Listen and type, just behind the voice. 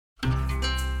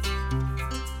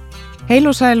Heil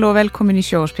og sæl og velkomin í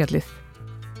Sjónvarpsspjallið.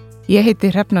 Ég heiti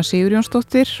Hrefna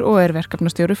Sigurjónsdóttir og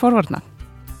verkefnastjóri forvarna.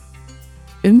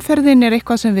 Umferðin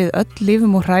eitthvað sem við öll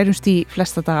lifum og hrærumst í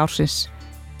flesta dag ársins.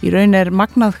 Í raun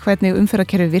magnað hvernig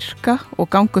umferðarkerfi virka og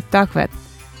ganga upp dagvegg,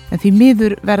 en því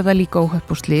miður verða líka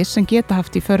óhöpp og slys sem geta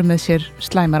haft í för með sér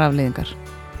slæmar afleiðingar.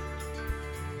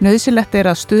 Nauðsynlegt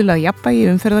að stuðla að jafnvægi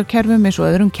í umferðarkerfum eins og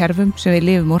öðrum kerfum sem við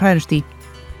lifum og hrærumst í.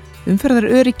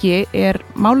 Umferðaröryggi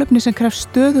málefni sem krefst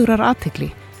stöðugrar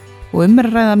athygli og að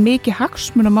ræða mikið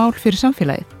hagsmunamál fyrir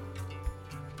samfélagið.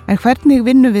 En hvernig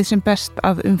vinnum við sem best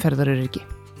að umferðaröryggi?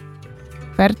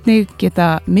 Hvernig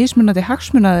geta mismunandi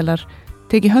hagsmunaaðilar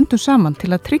tekið höndum saman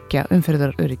til að tryggja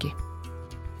umferðaröryggi?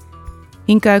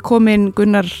 Hingað kominn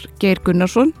Gunnar Geir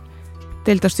Gunnarsson,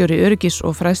 deildarstjóri öryggis-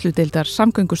 og fræðsludeildar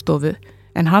Samgöngustofu,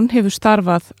 en hann hefur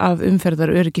starfað að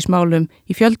umferðaröryggismálum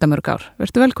í fjöldamörg ár.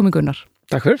 Vertu velkomin, Gunnar.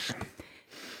 Takk fyrir.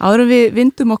 Áður en við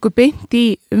vindum okkur beint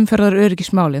í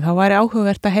umferðaröryggismálið, þá væri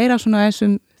áhugavert að heyra svona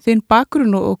þessum þinn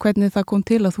bakgrunn og hvernig það kom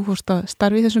til að þú fórst að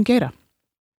starfa í þessum geira.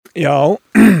 Já,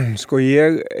 sko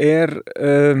ég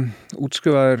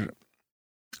útskrifaður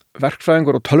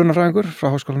verkfræðingur og tölvunarfræðingur frá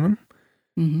háskólanum.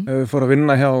 Fór að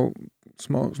vinna hjá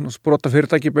svona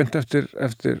sprotafyrirtæki beint eftir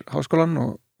háskólan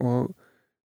og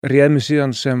réð mig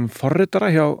síðan sem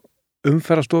forritara hjá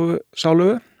umferðarstofu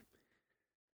Sálaugu.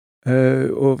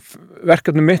 Og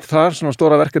verkefni mitt þar, svona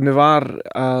stóra verkefni var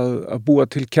að búa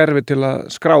til kerfi til að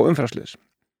skrá umferðarslys.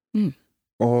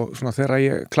 Og svona þegar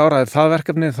ég kláraði það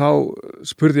verkefni þá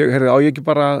spurði ég, á ég ekki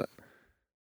bara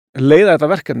leiða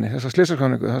þetta verkefni, þessa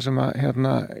slysarskráningu, þar sem að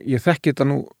ég þekki þetta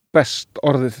nú best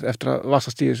orðið eftir að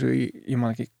vasast í þessu ég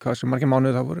man ekki hvað sem margir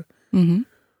mánuði það voru.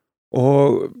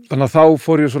 Og þannig að þá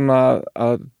fór ég svona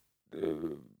að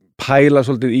pæla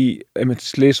svolítið í einmitt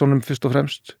slysunum fyrst og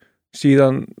fremst.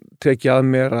 Síðan tek ég að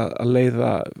mér að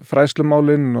leiða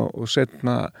fræðslumálin og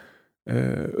setna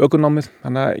ökunámið.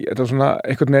 Þannig að þetta svona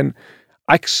einhvern veginn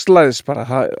æxlaðis bara.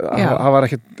 Það var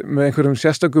ekkert með einhverjum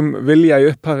sérstökum vilja í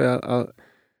upphafi að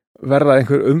verða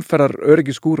einhver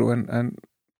umferðaröryggisgúrú en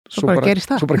svo bara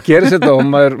gerist þetta og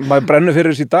maður brennur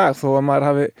fyrir þessu í dag þó að maður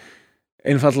hafi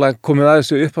einfaldlega komið að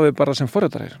þessu upphafi bara sem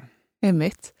forritari.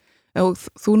 Einmitt. Og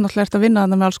þú náttúrulega ert að vinna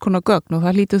þarna með alls konar gögn og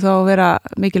það lítur þá að vera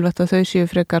mikilvægt að þau séu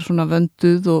frekar svona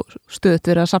vönduð og stöðugt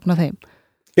verið að safna þeim.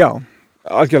 Já,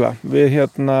 algjörlega.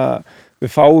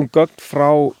 Við fáum gögn frá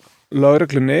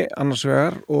lögreglunni annars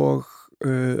vegar og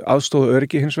aðstoða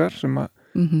öryggi hins vegar sem að,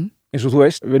 eins og þú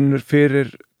veist, vinnur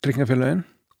fyrir tryggingafélögin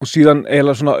og síðan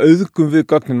eiginlega svona auðgum við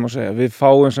gögnin má segja. Við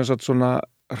fáum sem sagt svona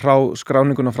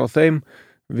skráninguna frá þeim,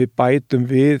 við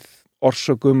bætum við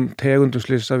orsökum, tegundum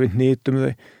slysa, við hnýtum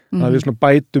þau. Þannig að við svona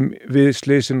bætum við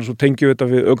slysin og svo tengjum við þetta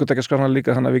við ökutækjaskrána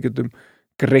líka þannig að við getum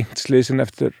greint slysin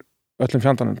eftir öllum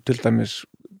fjandanum, til dæmis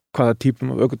hvaða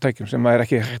típum af ökutækjum sem er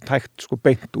ekki hægt sko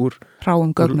beint úr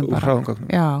hráum gögnum bara.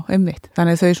 Já, einmitt.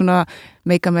 Þannig að þau svona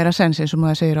meika meira sens eins og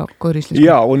maður segir á góðri íslensku.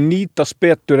 Já, og nýtast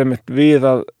betur einmitt við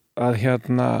að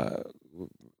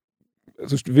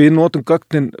þú veist, við notum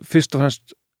gögnin fyrst og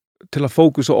fremst til að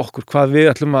fókusa okkur hvað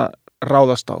við ætlum að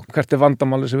ráðast á, hvert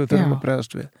vandamáli sem við þurfum að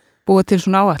bregðast við. Búa til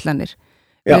svona áætlanir.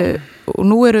 Og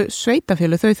nú eru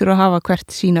sveitafélög, þau þurfa að hafa hvert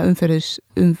sína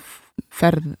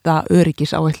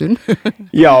umferðaöryggis áætlun.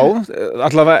 Já,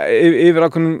 allavega yfir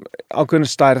ákveðin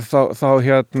stærð þá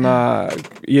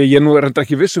ég nú reyndar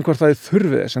ekki viss hvort það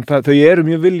þurfi þess, en þau eru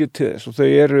mjög viljuð til þess og þau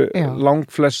eru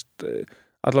langflest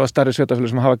allavega stærri sveitafélög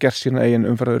sem hafa gert sína eigin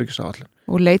umferðaöryggis áætlun.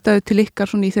 Og leitaðu til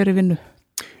ykkar svona í þeirri vinnu?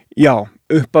 Já,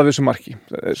 upp að vissu marki.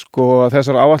 Sko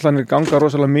þessar áætlanir ganga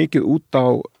rosalega mikið út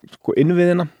á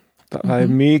innviðina. Það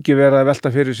er mikið verið að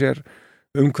velta fyrir sér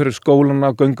umhverju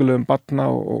skólana, göngulegum barna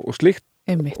og slíkt.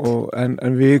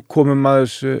 En við komum að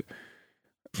þessu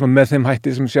svona með þeim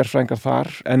hætti sem sérfræðingar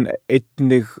þar, en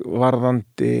einnig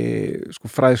varðandi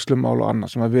fræðslumál og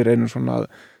annað sem að við reynum svona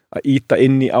að ýta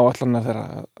inn í áætlanina þeirra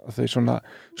að þau svona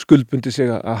skuldbundi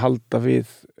sig að halda við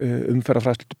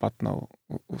umferðarfræðslu til barna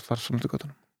og þar saman til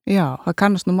göttunum. Já, það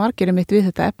kannast nú margir einmitt við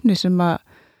þetta efni sem að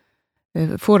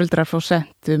foreldrar fá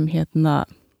sent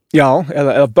Já,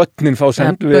 eða börnin fá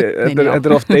sent. Þetta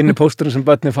er oft einu pósturinn sem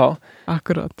börnin fá.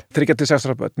 Akkurat. 3-6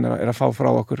 ára börn er að fá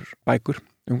frá okkur bækur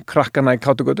krakkana í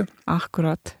Kátugötu.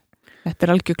 Akkurat. Þetta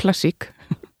er algjör klassík.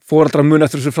 Foreldrar mun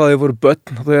eftir þessu frá því voru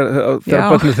börn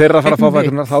þegar börnum þeirra fara að fá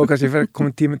bækurnar þá er kannski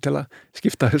komin tími til að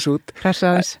skipta þessu út.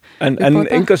 En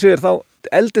enga sér þá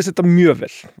eldist þetta mjög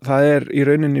vel. Það er í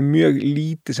rauninni mjög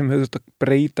lítið sem hefur þetta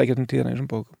breyta getum tíðina í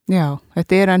þessum bókum. Já,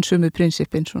 þetta er eins með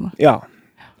prinsipin svona. Já,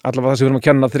 allavega það sem við erum að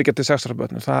kenna 3-6 ára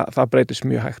börnum, það breytist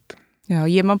mjög hægt. Já,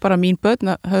 ég man bara mín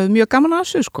börn höfðu mjög gaman að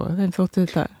þessu sko, þeim þóttu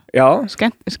þetta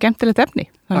skemmtilegt efni,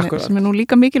 þannig sem nú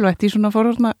líka mikilvægt í svona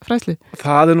forvarnafræðslu.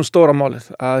 Það nú stóra málið,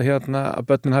 að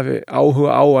börnin hafi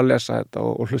áhuga á að lesa þetta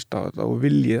og hlusta á þetta og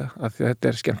vilji það, af því að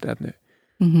þetta skemmtilegt efni.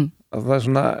 Að það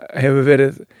svona hefur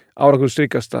verið árangur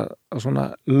strykast að svona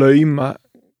lauma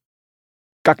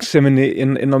gagnseminni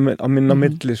inn á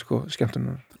milli sko,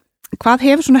 skemmtunar. Hvað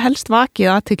hefur svona helst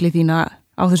vakið athygli þína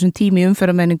á þessum tími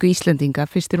umferðarmenningu Íslendinga?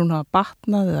 Finnst þér hún hafa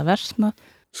batnað eða versnað?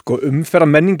 Sko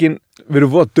umferðarmenningin, við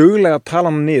erum voða duglega að tala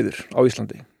hana niður á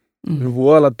Íslandi. Við erum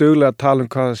voðalega duglega að tala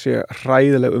hvað það sé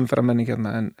hræðileg umferðarmenning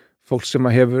hérna, en fólk sem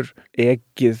hefur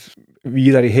ekið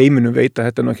víðar í heiminum veit að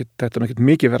þetta er ekkert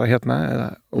mikið vera hérna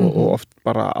og oft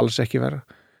bara alls ekki vera.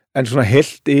 En svona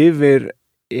heilt yfir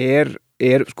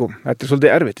sko, þetta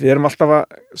svolítið erfitt. Við erum alltaf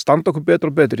að standa okkur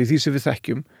betur og betur í því sem við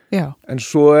þekkjum. Já. En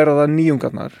svo það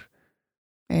nýjungarnar.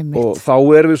 Og þá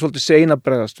erum við svolítið sein að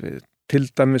bregðast við, til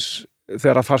dæmis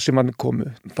þegar að farsímarnir komu.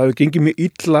 Það hefur gengið mjög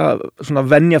illa svona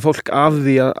venja fólk af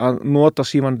því að nota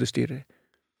símandi stýri.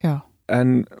 Já.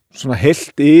 En svona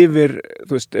heilt yfir,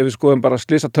 þú veist, ef við skoðum bara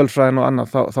slysatölfræðin og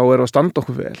annað, þá erum við að standa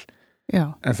okkur vel. Já.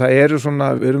 En það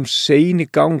svona, við erum sein í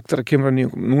gang þegar kemur að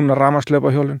nýjungum. Núna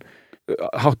rafmagnshlaupahjólin,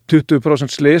 hátt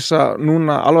 20% slysa,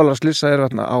 núna alvarlega slysa á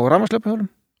rafmagnshlaupahjólum.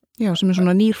 Já, sem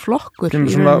svona nýr flokkur.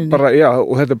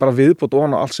 Og þetta bara viðbót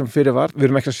ofan á allt sem fyrir var. Við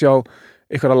erum ekki að sjá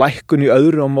einhverja lækkun í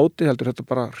öðru á móti, heldur þetta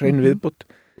bara hrein viðbót.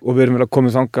 Og við erum vel að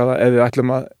koma þangað ef við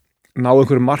ætlum að ná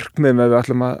einhverju markmiðum, ef við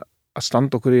ætlum að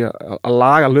standa okkur í að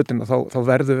laga hlutina, þá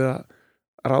verðum við að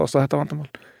ráðast á þetta vandamál.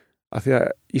 Af því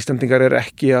að Íslendingar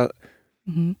ekki að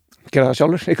gera það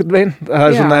sjálfur einhvern veginn.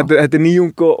 Svona, þetta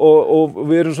nýjung og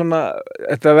við erum svona,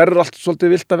 þetta verður allt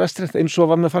svolítið vilt að vestrið eins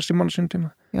og var með farsímann á sínum tíma.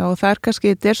 Já, og það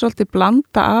kannski, þetta svolítið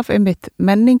blanda af einmitt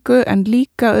menningu en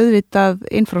líka auðvitað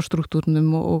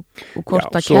infrastruktúrnum og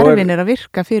hvort að kerfin að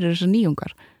virka fyrir þessar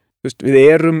nýjungar. Við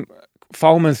erum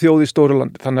fámenn þjóð í stóru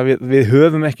landi, þannig að við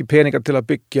höfum ekki peningar til að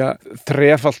byggja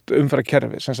þrefalt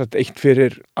umferðarkerfi, sem sagt eitt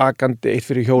fyrir akandi, eitt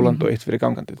fyrir hjólandi og eitt fyrir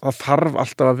gangandi. Það þarf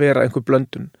alltaf að vera einhver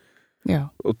blöndun.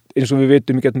 Já. Og eins og við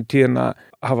vitum í gegnum tíðina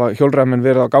hafa hjólreiðamenn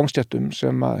verið á gangstéttum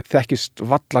sem að þekkist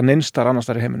valla neinstar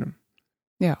annars þar í heiminum.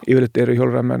 Já. Yfirleitt eru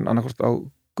hjólreiðamenn annarkvort á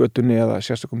götunni eða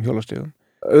sérstakum hjólastígum.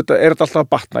 Auðvitað þetta alltaf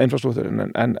að batna infrastruktúrin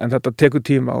en þetta tekur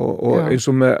tíma og eins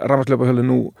og með rafmagnshlaupahjóli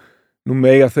nú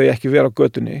mega þau ekki vera á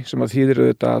götunni, sem að þýðir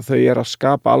auðvitað að þau að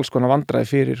skapa alls konar vandræði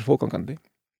fyrir fólkgangandi.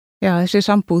 Já, þessi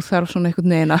sambúð þarf svona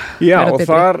einhvern veginn að vera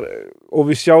betri. Og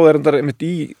við sjáum þetta einmitt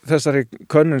í þessari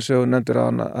könnun sem þú nefndir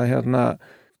að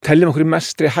teljum okkur í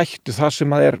mestri hættu þar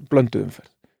sem að blönduð umferð.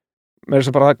 Með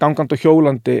þess að bara gangandi og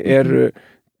hjólandi eru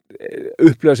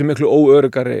upplifa sig miklu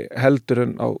óöruggari heldur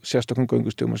en á sérstakum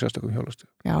göngustígum og sérstakum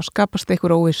hjólastígum. Já, skapast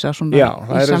einhver óvissa svona í samskiptunum.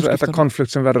 Já, það þetta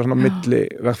konflikt sem verður svona milli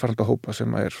vegfarenda hópa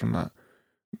sem að svona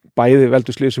bæði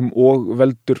veldur slysum og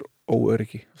veldur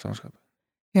óöryggi samanskap.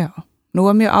 Já. Nú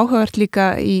var mjög áhugavert líka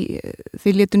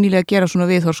þið létu nýlega gera svona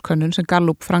viðhorfskönnun sem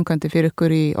Gallup framkvæmdi fyrir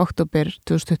ykkur í október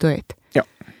 2021. Já.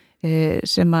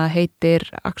 Sem að heitir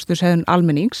Aksturshegðun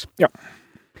almennings. Já.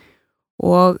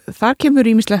 Og þar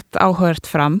kemur ýmislegt áhugavert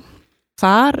fram.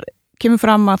 Þar kemur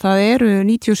fram að það eru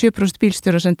 97%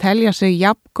 bílstjóra sem telja sig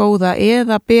jafngóða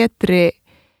eða betri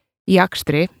í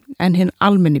akstri en hinn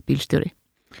almenni bílstjóri.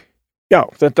 Já,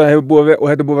 þetta hefur búið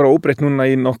að vera óbreytt núna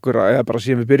í nokkura, eða bara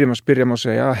síðan við byrjum að spyrja má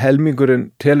segja, helmingurinn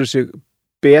telur sig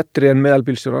betri en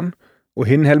meðalbílstjóran og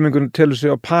hinn helmingurinn telur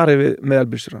sig á pari við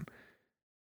meðalbílstjóran.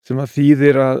 Sem að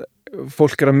þýðir að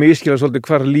fólk að miskila svolítið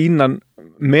hvar línan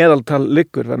meðaltal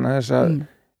liggur, þannig að þess að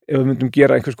ef við myndum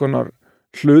gera einhvers konar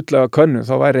hlutlega könnun,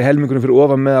 þá væri helmingurinn fyrir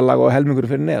ofan meðallag og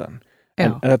helmingurinn fyrir neðan.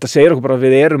 En þetta segir okkur bara að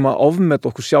við erum að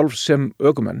ofmeta okkur sjálf sem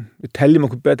ökumenn. Við teljum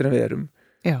okkur betri en við erum.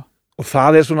 Já. Og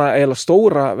það svona eiginlega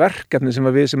stóra verkefni sem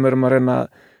við sem erum að reyna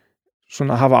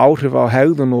svona hafa áhrif á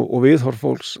hegðun og viðhorf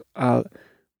fólks, að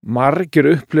margir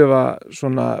upplifa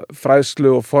svona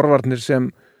fræðslu og forvarnir sem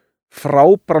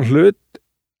frábæran hlut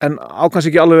en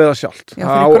ákvæmst ekki alveg við það sjálft.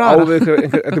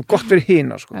 Þetta gott fyrir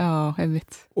hina sko. Já,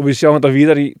 einmitt. Og við sjáum þetta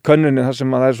víðar í könnunni þar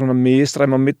sem að það svona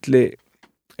misræmi á milli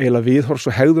eiginlega viðhorfs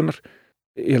og hegðunar.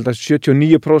 Ég held að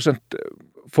 79%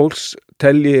 fólks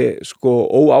telji sko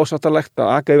óásattalegt að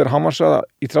aka yfir hámarkshraða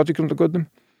í 30 km götum,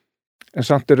 en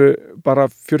samt eru bara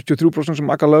 43%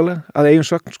 sem aka löglega að eigin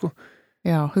sögn sko.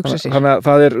 Já, hugsa sér. Þannig að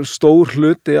það stór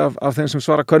hluti af þeim sem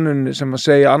svara könnunni sem að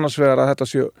segja annars vegar að þetta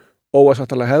sé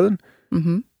óásattalega hegðun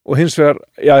og hins vegar,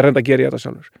 já, reynda að gera ég þetta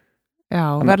sjálfur. Já,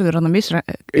 verður hann að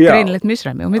greinilegt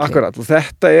misræmi á milli. Akkurat, og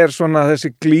þetta svona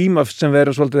þessi glíma sem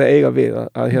verður svolítið að eiga við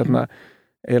að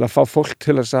eiginlega fá fólk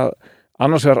til þess að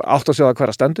annars vegar átt að segja það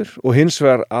hverja stendur og hins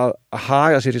vegar að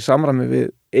haga sér í samræmi við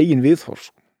eigin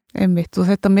viðhorf. Einmitt, og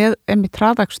þetta með einmitt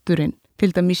hraðaksturinn, til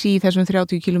dæmis í þessum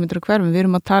 30 km hverfum, við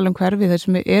erum að tala hverfi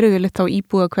þessum eru við litt á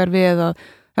íbúða hverfi eða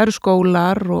það eru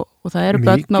skólar og það eru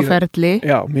börn á ferli.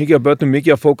 Já, mikið af börnum,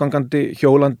 mikið af fógangandi,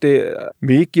 hjólandi,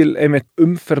 mikil einmitt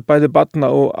umferð bæði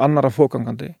barna og annara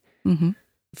fógangandi.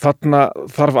 Þarna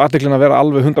þarf athyglin að vera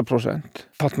alveg 100%.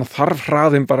 Þarna þarf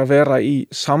hraðin bara að vera í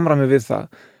samræmi við það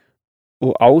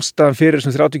og ástæðan fyrir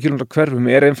þessum 30 km hverfum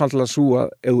einfaldlega svo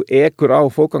að ef þú ekur á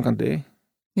fógangandi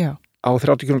á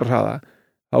 30 km hraða,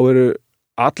 þá eru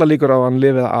alla líkur á að hann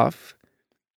lifi það af.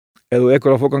 Ef þú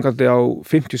ekur á fógangandi á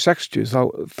 50-60,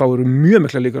 þá eru mjög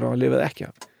mikla líkur á að lifi það ekki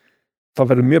af.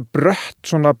 Það verður mjög brött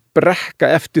svona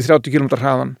brekka eftir 30 km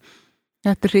hraðan.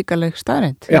 Þetta er hrikaleg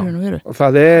staðreynd. Já, og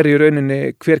það er í rauninni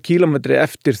hver kílómetri á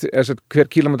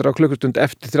klukkustund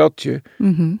eftir 30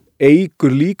 eigur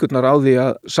líkurnar á því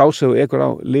að sá sem þú ekur á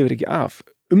lifir ekki af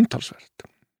umtalsvert.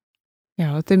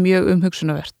 Já, þetta er mjög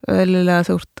umhugsunarvert. Eðlilega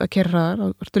þú ert að keyra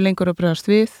hraðar, ertu lengur að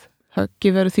bregðast við,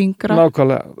 höggið verður þyngra.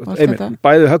 Nákvæmlega, einmitt,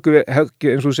 bæði höggið,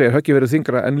 eins og þú segir, höggið verður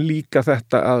þyngra en líka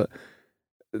þetta að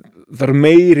það eru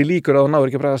meiri líkur að þú náir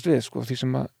ekki að bregðast við, sko, því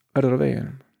sem að verður á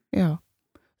veginum. Já.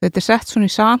 Þetta er sett svona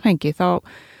í samhengi, þá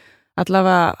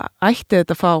allavega ætti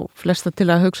þetta að fá flesta til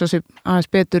að hugsa sig aðeins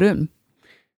betur um.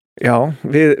 Já,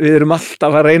 við erum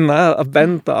alltaf að reyna að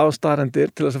benda á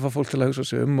staðreyndir til þess að fá fólk til að hugsa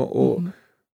sig um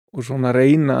og svona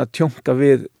reyna að tjónka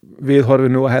við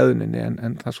horfinu og hegðuninni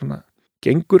en það svona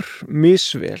gengur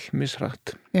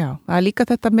mishratt. Já, það er líka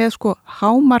þetta með sko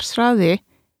hámarkshraði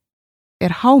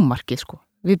er hámarkið sko.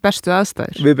 Við bestu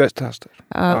aðstæður.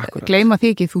 Að gleyma því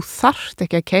ekki, þú þarft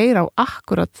ekki að keyra á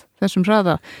akkurat þessum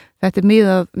hraða. Þetta er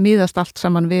miðast allt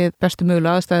saman við bestu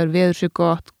mögulega aðstæður, veður sér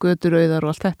gott, göturauðar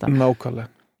og allt þetta. Nákvæmlega.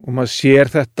 Og maður sér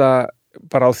þetta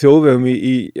bara á þjóðvegum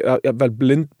í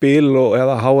blindbíl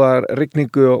eða háðar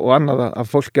rigningu og annað að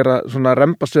fólk er að svona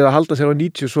rembast við að halda sér á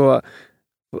 90 svo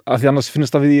að því annars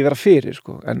finnst það við því að vera fyrir,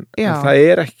 sko. En það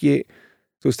er ekki,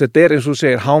 þú veist, þetta er eins og þú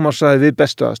segir, hámarkshraði við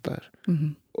bestu aðstæður.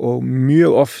 Og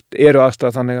mjög oft eru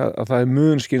aðstæða þannig að það er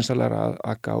mun skynsamlegra að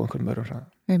aka á einhverjum öðrum hraða.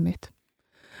 Einmitt.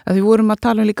 Að því vorum að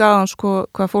tala líka á sko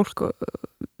hvað fólk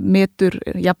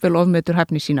jafnvel ofmetur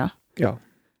hæfni sína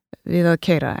við að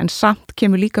keyra, en samt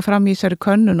kemur líka fram í þessari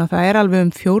könnun að það er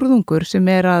alveg fjórðungur sem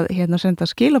er að senda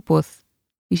skilaboð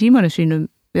í símanum sínum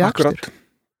við akstur.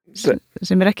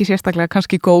 Sem er ekki sérstaklega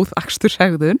kannski góð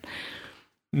aksturshegðun.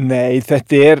 Nei,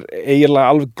 þetta er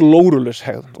eiginlega alveg glórulaus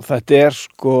hegðun og þetta er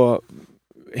sko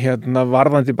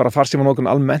varðandi bara farsímanótkun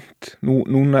almennt.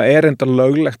 Núna er enda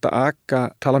löglegt að aka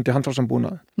talandi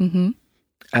handfrásambúnað.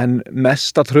 En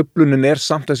mesta truflunin er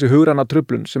samt þessi hugræna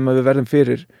truflun sem við verðum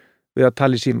fyrir við að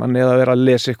tala í síman eða vera að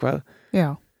lesa eitthvað. Já.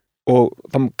 Og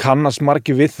það kannast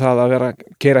margir við það að vera að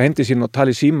keyra heim til sín og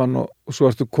tala í síman og svo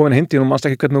ertu komin heim til þín og manst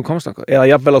ekki hvernig þú komst þangað. Eða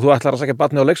jafnvel að þú ætlar að sækja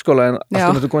barnið á leikskóla en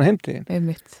alltaf ertu komin heim til þín.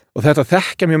 Einmitt. Og þetta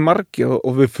þekkja mjög margir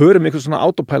og við förum einhvern svona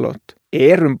autopilot.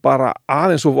 Erum bara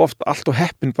aðeins og oft allt og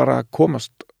heppin bara að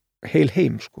komast heil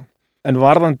heim, sko. En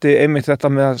varðandi einmitt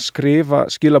þetta með að skrifa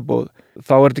skilaboð,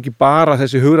 þá er þetta ekki bara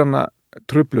þessi hugræna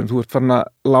truflun. Þú ert farin að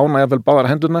lána jafnvel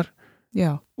báðar hendurnar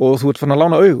og þú ert farin að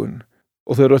lána augun.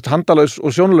 Og þau eru handalaus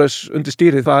og sjónlaus undir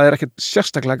stýrið, það er ekkert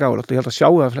sérstaklega gáðilegt. Ég held að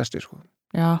sjáu það flesti, sko.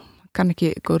 Já, kann ekki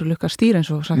góður lukka stýra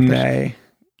eins og sagt. Nei,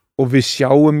 og við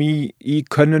sjáum í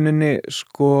könnuninni,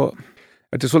 sko,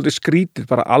 þetta er svolítið skrítið,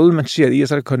 bara almennt séð í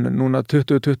þessari könnun, núna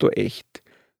 2021,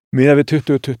 miðað við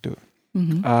 2020,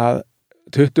 að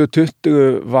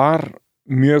 2020 var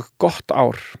mjög gott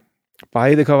ár,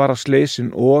 bæði hvað var að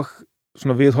sleysin og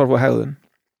svona viðhorf og hegðun.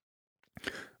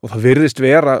 Og það virðist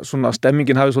vera svona að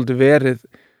stemmingin hafi svolítið verið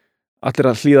allir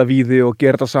að hlýða víði og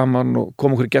gera þetta saman og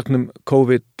koma okkur í gegnum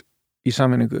COVID í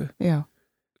sameiningu. Já.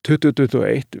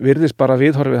 2021 virðist bara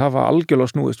viðhorfið hafa algjörlega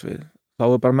snúist við. Þá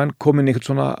er bara menn komin í eitthvað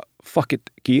svona fuck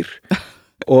it gýr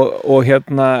og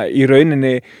í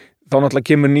rauninni þá náttúrulega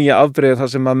kemur nýja afbrigði þar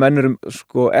sem að menn eru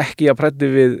sko ekki að hræddi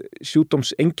við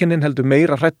sjúkdómseinkennin heldur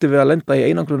meira hræddi við að lenda í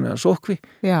einangrunni eða sókví.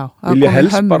 Já, vilja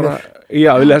helst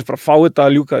bara fá þetta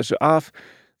að ljúka þessu af.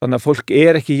 Þannig að fólk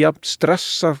er ekki jafn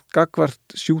stressað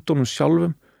gagnvart sjúkdómum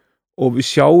sjálfum og við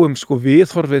sjáum sko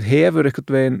viðhorfið hefur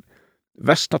einhvern veginn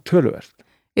versna töluvert.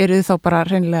 Eru þið þá bara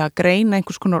hreinlega að greina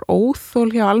einhvers konar óþol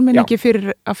hjá almenningi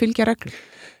fyrir að fylgja reglum?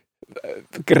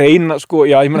 Greina, sko,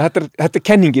 já, ég meina þetta er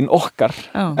kenningin okkar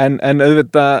en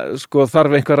auðvitað sko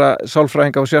þarf einhverja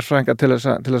sálfræðinga og sérfræðinga til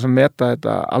þess að meta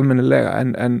þetta almennilega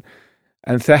en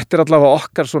þetta er allavega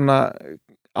okkar svona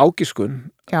ágiskun.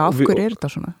 Já, af hverju er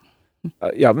þetta svona?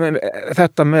 Já,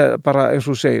 þetta með bara eins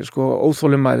og segir sko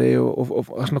óþolinmæði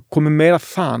og svona komið meira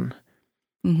þann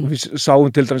og við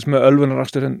sáum til dæmis með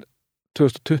ölvunaraksturinn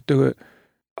 2020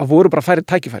 að voru bara færri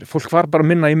tækifæri, fólk var bara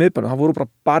minna í miðbænum, það voru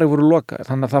bara voru lokaðir,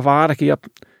 þannig að það var ekki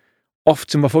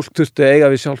oft sem að fólk þurfti að eiga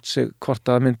við sjálft sig hvort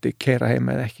að það myndi keyra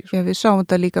heima eða ekki. Já, við sáum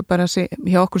þetta líka bara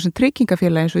hjá okkur sem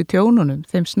tryggingafélagi eins og í Tjónunum,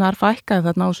 þeim snar fækkaði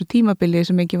þarna á þessu tímabili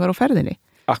sem enginn var á ferðinni.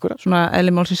 Akkurat. Svona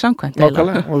eðlimálsins samkvæmt.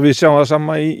 Nákvæmlega, og við sjáum það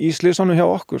sama í slysánum hjá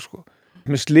okkur, sko.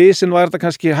 Með slysin var þetta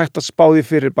kannski hægt að spá því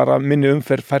fyrir bara minni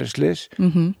umferð færri slys,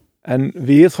 en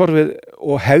viðhorfið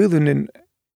og hegðunin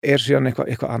síðan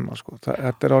eitthvað annað, sko.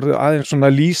 Þetta orðið aðeins svona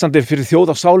lýsandi fyrir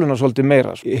þjóðarsálina svolítið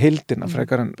meira, sko, í heildina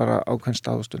frekar en bara ákveðin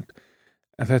stað og stund.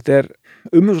 En þetta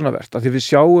umhugsunarvert af því við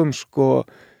sjáum, sko,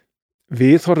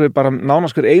 viðhorfið bara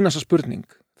nánast hver einasta spurning,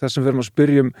 þess sem við erum að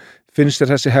spyrjum, finnst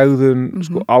þér þessi hegðun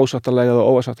sko, ásættanleg eða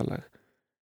óásættanleg,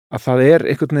 að það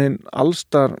einhvern veginn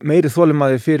allstar meiri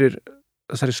þolinmæði fyrir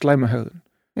þessari slæmu hegðun.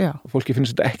 Já. Og fólki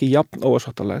finnst þetta ekki jafn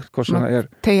óásættanlegt, hvort sem það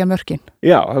teygja mörkin.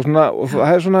 Já, það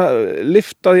er svona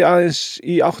lyftaði aðeins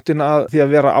í áttina að því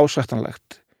að vera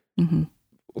ásættanlegt.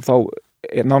 Og þá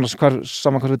nánast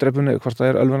saman hvað við dreifum niður, hvort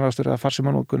það ölvunarakstur eða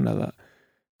farsímanótkun eða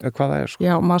hvað það sko.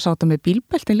 Já, maður sá þetta með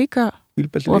bílbeltin líka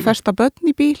og að festa börn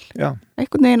í bíl. Já.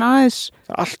 Einhvern veginn aðeins.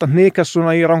 Það alltaf hnikast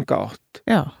svona í ranga átt.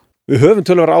 Já. Við höfum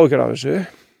töluverðar áhyggjur af þessu.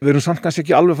 Við erum samt kannski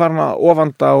ekki alveg farin að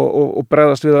ofanda og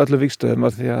bregðast við öllu vígstöðum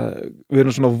af því að við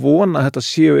erum svona vona að þetta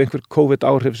séu einhver COVID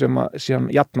áhrif sem síðan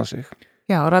jafna sig.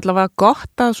 Já, það allavega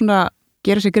gott að svona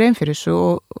gera sér grein fyrir þessu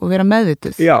og vera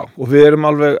meðvituð. Já, og við erum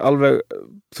alveg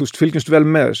fylgjumst vel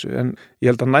með þessu, en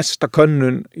ég held að næsta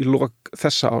könnun í lok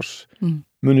þessa árs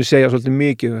muni segja svolítið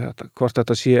mikið um þetta, hvort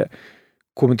þetta sé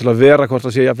komin til að vera, hvort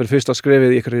það sé jafnvel fyrsta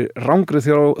skrefið í einhverju rangri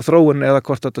þróun eða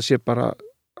hvort þetta sé bara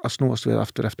að snúast við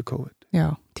aftur eftir COVID. Já,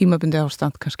 tímabundi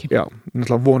ástand kannski. Já,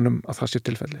 náttúrulega vonum að það sé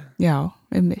tilfelli. Já,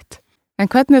 einmitt. En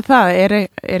hvernig það?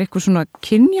 Eitthvað svona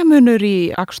kynjamunur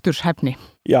í aksturshæfni?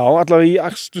 Já, allavega í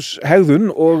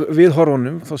aksturshegðun og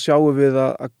viðhorfunum þá sjáum við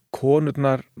að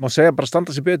konurnar, má segja bara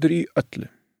standa sér betur í öllu.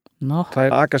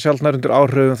 Það aka sjaldnar undir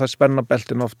áhrifum, það spenna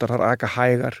beltin oftar, það aka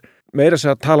hægar. Meira að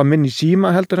segja að tala minn í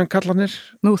síma heldur en kallarnir.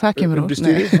 Nú, það kemur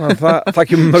það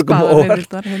kemur mörgum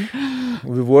óvart.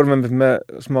 Og við vorum með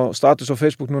smá status á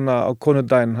Facebook núna á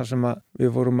konudaginn þar sem við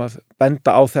vorum að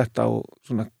benda á þetta og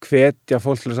svona hvetja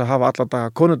fólk til þess að hafa alla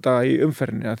daga konudaga í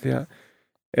umferðinni, að því að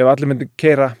ef allir myndi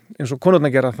keyra eins og konurnar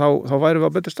gera þá værum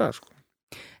við á betri stað, sko.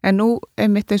 En nú,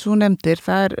 einmitt eins og þú nefndir,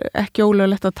 það ekki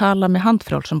ólöglegt að tala með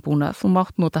handfrjálsan búnað. Þú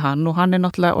mátt nota hann og hann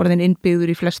náttúrulega orðin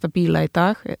innbyggður í flesta bíla í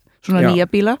dag, svona nýja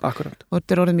bíla. Akkurat. Og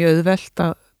þetta orðin mjög auðvelt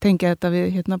að tengja þetta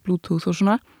við Bluetooth og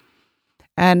svona.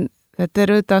 En þetta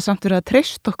auðvitað samt verið að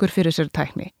treysta okkur fyrir sér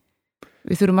tækni.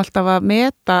 Við þurfum alltaf að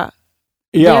meta,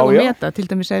 til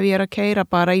dæmis ef ég að keyra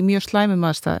bara í mjög slæmum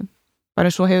aðstæðum, bara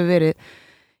eins og hefur verið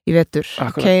í vetur,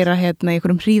 keyra í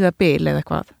einhverjum hríðabil eða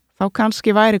eitthvað. Þá kannski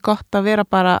væri gott að vera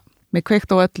bara með kveikt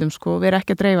á öllum, sko, vera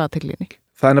ekki að dreifa athyglinni.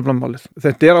 Það nefnilega málið.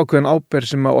 Þetta ákveðin ábyrgð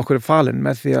sem okkur falin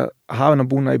með því að hafa hennar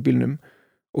búna í bílnum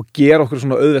og gera okkur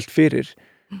svona auðvelt fyrir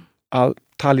að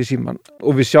tala í síman.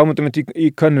 Og við sjáum þetta í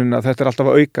könnun að þetta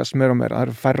alltaf að aukast meira og meira. Það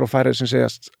eru færri og færri sem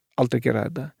segjast aldrei gera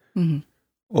þetta.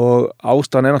 Og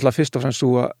ástæðan náttúrulega fyrst og fremst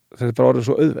svo að þetta bara orðið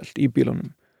svo auðvelt í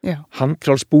bílunum.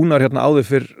 Handfrjáls búnar áður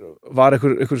fyrr var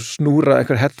einhver snúra,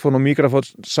 einhver headphone og mikrofón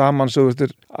saman svo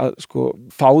að sko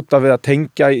fáta við að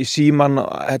tengja í síman,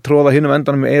 tróða hinum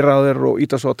endanum í eiraðir og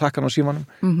íta svo að takka hann á símanum.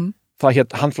 Það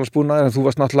hét handfrjálsbúnaður, en þú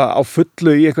varst náttúrulega á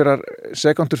fullu í einhverjar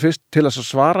sekundur fyrst til að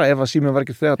svara ef að síminn var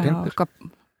ekki þegar tengdur.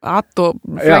 Og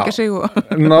flækja sig og...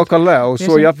 Nákvæmlega, og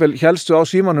svo jafnvel hélstu á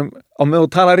símanum á með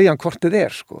og talar í hann hvort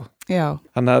þið sko. Já.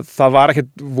 Þannig að það var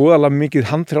ekkert voðalega mikið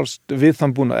handfrjálst við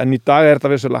þann búnað, en í dag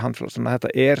þetta vissulega handfrjálst, þannig að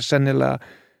þetta sennilega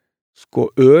sko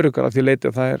örugar af því leiti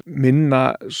að það minna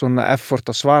svona effort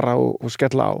að svara og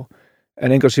skella á,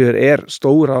 en engar síður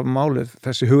stóra málið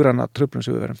þessi hugræna truflun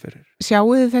sem við verðum fyrir.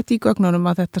 Sjáu þið þetta í gögnunum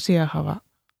að þetta sé að hafa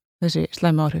þessi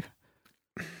slæma áhrif?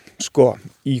 Sko,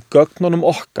 í gögnunum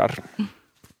okkar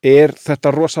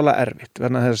þetta rosalega erfitt,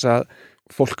 vegna þess að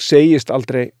fólk segist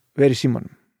aldrei verið í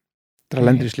símanum til að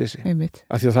lendir í slysi,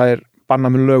 af því að það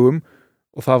bannað með lögum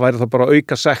og það væri þá bara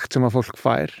auka sekt sem að fólk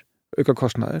fær, auka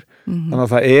kostnaður, þannig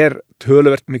að það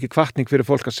töluvert mikið hvatning fyrir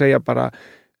fólk að segja bara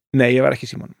nei, ég var ekki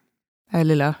í símanum.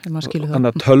 Eðlilega, ef maður skilur það.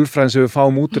 Þannig að tölfræðin sem við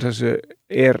fáum út úr þessu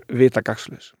vita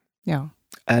gagnslaus. Já.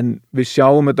 En við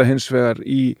sjáum þetta hins vegar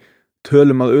í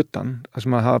tölum að utan, þar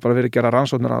sem að hafa bara verið að gera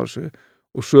rannsóknir á þessu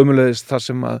og sömulegis þar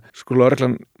sem að sko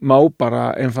lögreglan má bara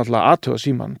einfaldlega athuga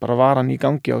síman, bara var hann í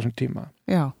gangi á þessum tíma.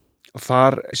 Já. Og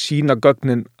þar sýna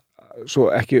gögnin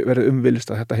svo ekki verið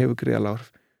umvilist að þetta hefur gríðarlega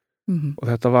áhrif. Og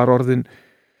þetta var orðin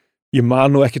Ég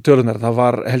man nú ekki tölunar, það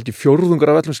var held ég 4%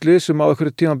 af öllum slysum á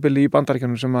einhverju tímabili í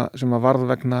Bandaríkjunum sem að varð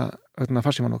vegna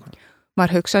farsímanókunar.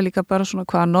 Maður hugsa líka bara svona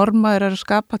hvaða normaður að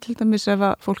skapa til dæmis ef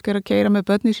að fólk að keyra með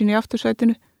börni sín í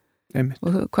aftursætinu. Einmitt.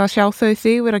 Og hvað sjá þau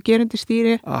þig vera að gera undir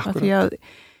stýri. Akkurat. Af því að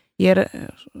ég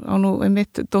á nú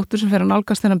einmitt dóttur sem fer að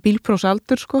nálgast þennan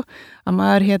bílprófsaldur sko, að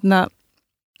maður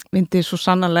myndi svo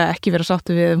sannarlega ekki vera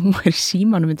sáttu við ef hún var í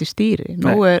símanum undir stýri.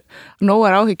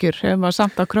 Nógar áhyggjur hefur maður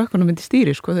samt á krökkunum undir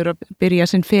stýri sko, þau eru að byrja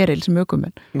sinn feril sem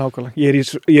ökumenn. Nákvæmlega.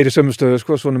 Ég er í sömu stöðu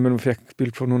sko, svona mínum fekk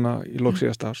bílpróf núna í lok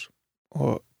síðasta árs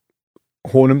og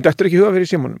honum dettur ekki huga fyrir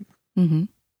í símanum.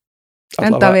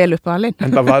 Enda vel upp alinn.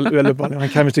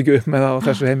 Hann kæmist ekki upp með það á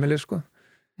þessu heimili sko.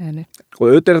 Og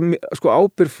auðvitað sko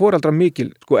ábyrgð foreldra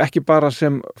mikil, sko ekki bara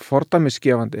sem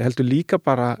fordæmisgefandi, heldur líka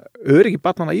bara öryggi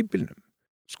barnanna í bílnum.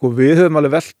 Sko við höfum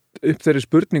alveg velt upp þeirri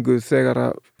spurningu þegar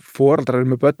að foreldrar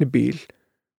eru með börn í bíl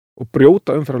og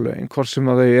brjóta umferðarlögin, hvort sem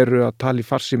að þau eru að tala í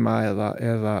farsíma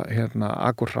eða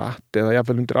akur hratt eða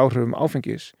jafnvel undir áhrifum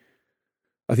áfengis.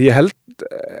 Að því ég held,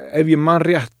 ef ég man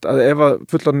rétt, að ef að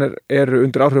fullorðnir eru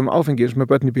undir áhrifum áfengis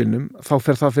með börn í bílnum, þá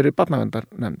fer það fyrir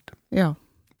barnaverndarnefnd. Já.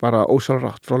 Bara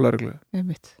ósjálfrátt frá lögreglu.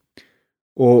 Einmitt.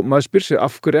 Og maður spyr sig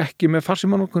af hverju ekki með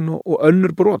farsímanótkun og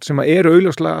önnur brot sem að eru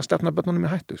augljóslega að stefna börnunum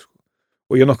í hættu, sko.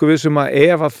 Og ég er nokkuð viss að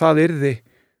ef að það yrði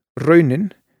raunin,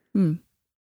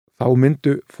 þá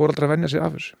myndu foreldrar venja sig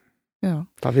af þessu. Já.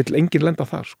 Það vill enginn lenda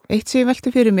þar. Sko. Eitt sem ég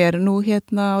velti fyrir mér, nú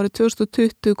árið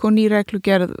 2020 kom ný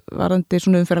reglugerð varðandi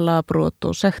svona umferðarlagabrot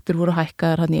og sektir voru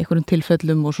hækkaðar hann í einhverjum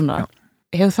tilfellum og svona. Já.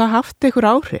 Hefur það haft einhver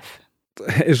áhrif?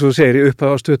 Eins og þú segir, í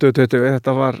upphæð á 2020,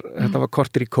 þetta var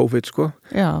kortir í COVID, sko.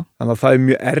 Já. Þannig að það er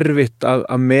mjög erfitt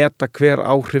að meta hver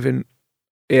áhrifin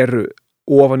eru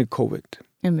ofan í COVID.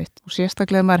 Einmitt. Og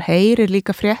sérstaklega maður heyrir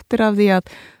líka fréttir af því að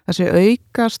það sé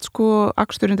aukast sko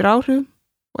akstur undir áhrifum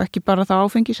og ekki bara það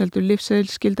áfengis, heldur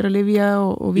lyfseðilskyldra lyfja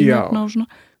og vímuefna og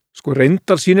svona. Sko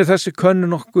reyndar sýnir þessi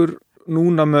könnun okkur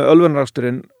núna með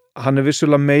ölvunaraksturinn, hann er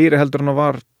vissulega meiri heldur en hann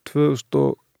var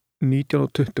 2019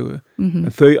 og 2020,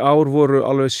 en þau ár voru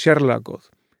alveg sérlega góð.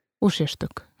 Og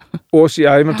sérstök.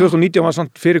 Ég menn 2019 var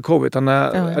samt fyrir COVID,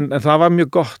 en það var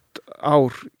mjög gott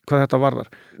ár hvað þetta varðar.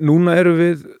 Núna eru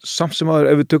við samt sem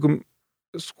áður, ef við tökum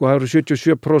sko það eru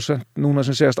 77% núna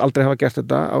sem segast aldrei hafa gert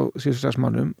þetta á síðustu 6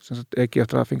 mánuðum, sem sagt ekki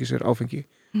eftir að fengi sér áfengi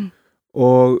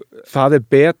og það er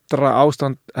betra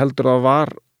ástand heldur að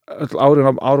var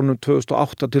árunum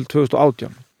 2008 til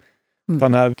 2018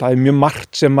 þannig að það er mjög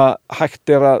margt sem að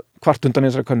hægt er að kvart undan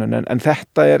í þessari könnun en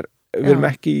þetta er, við erum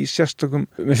ekki í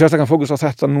sérstakann fókus á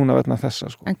þetta núna vegna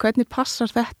þessa sko. En hvernig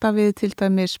passar þetta við til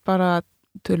dæmis bara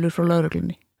tölur frá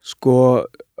lögreglunni? Sko,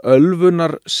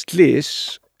 ölvunar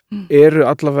slys eru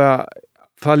allavega,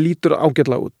 það lítur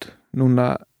ágætlega út núna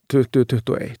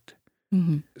 2021.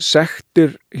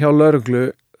 Sektir hjá lögreglu,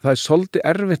 það er svolítið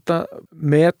erfitt að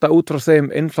meta út frá þeim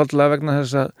einfaldlega vegna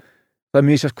þess að það er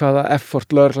mjög sérst hvaða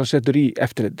effort lögreglan setur í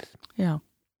eftirlitið. Já.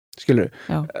 Skilur við?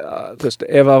 Þú veist,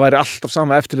 ef það væri alltaf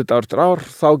sama eftirlit ár eftir ár,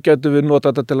 þá getum við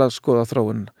notað þetta til að skoða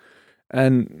þróun.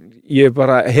 En ég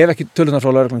bara hef ekki tölunar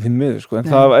frá lögreglan því miður, sko. En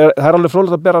það er alveg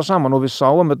fróðlegt að bera saman og við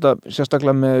sáum þetta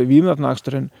sérstaklega með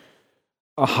vímuefnaaksturinn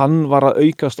að hann var að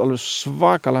aukast alveg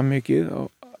svakalega mikið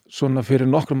svona fyrir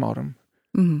nokkrum árum.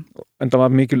 En það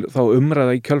var mikil þá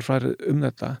umræða í kjölfræði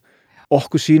þetta.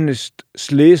 Okkur sýnist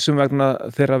slysum vegna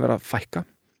þeirra að vera að fækka.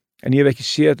 En ég hef ekki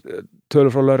séð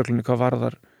tölur frá lögreglunni hvað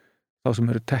varðar þá sem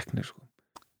eru teknir, sko.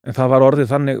 En það var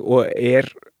orðið þannig og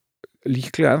er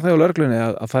líklega ennþá á lögreglunni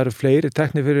að það eru fleiri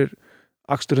teknir fyrir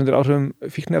akstur undir áhrifum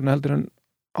fíkniefna heldur en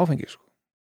áfengi, sko.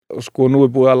 Og sko nú er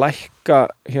búið að lækka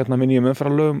með nýjum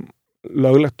umferðarlögum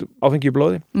löglegt áfengi í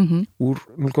blóði úr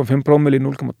 0,5 prómil í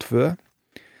 0,2.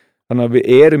 Þannig að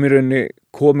við erum í rauninni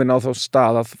komin á þá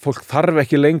stað að fólk þarf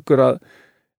ekki lengur að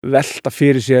velta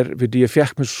fyrir sér, ég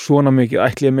fekk mér svona mikið,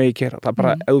 ætli ég megi keyra. Það er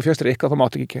bara, ef þú fékkst þér eitthvað þá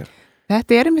máttu ekki keyra.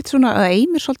 Þetta er einmitt svona að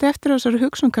eimir svolítið eftir þessari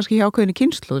hugsun kannski hjá ákveðinni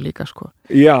kynslóð líka, sko.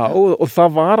 Já, og það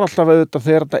var alltaf auðvitað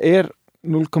þegar þetta er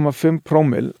 0,5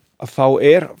 prómil að þá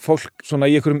er fólk svona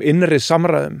í einhverjum innri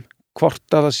samræðum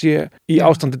hvort að það sé í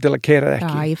ástandi til að keyra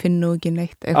ekki. Já, ég finn nú ekki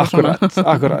neitt.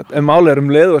 Akkurat. En málið er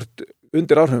leðvört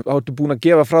undir áhrifum, þá ertu búin að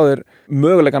gefa frá þér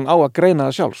mögulegan á að greina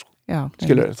það sjálf, sko. Já.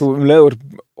 Skilur, þú leðvört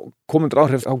komundur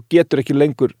áhrif, þá getur ekki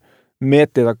lengur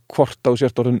metið að hvort á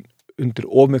sérst orðin undir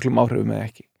ofmiklum áhrifum eða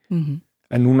ekki.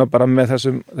 En núna bara með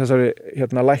þessari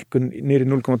lækkun niður í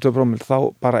 0,2 prómil þá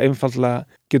bara einfaldlega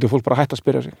getur fólk bara hætt að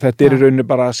spyrja sig. Þetta er í rauninni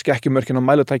bara skekkjumörkin á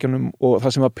mælutækjunum og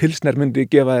það sem að pilsner myndi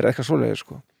gefa þér eitthvað svoleiðis,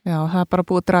 sko. Já, það er bara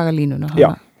búið að draga línuna. Já,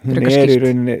 hún er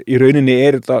í rauninni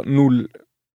er þetta 0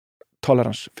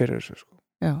 tolerans fyrir þessu, sko.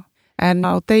 Já, En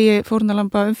á degi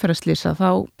fórnarlamba umferðarslýsa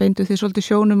þá beindu þið svolítið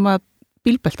sjónum að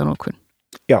bílbeltanótkun.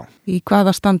 Já. Í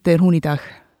hvaða standi hún í dag?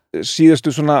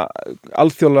 Síðastu svona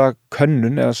alþjóðlega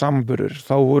könnun eða samanburður,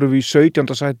 þá vorum við í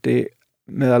 17. sæti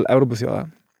meðal Evrópuþjóða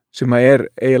sem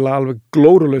eiginlega alveg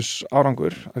glórulaus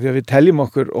árangur af því að við teljum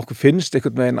okkur finnst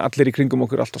einhvern veginn allir í kringum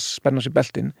okkur alltaf spenna sér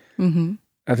beltin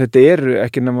en þetta eru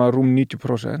ekki nema rúm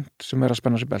 90% sem að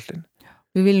spenna sér beltin.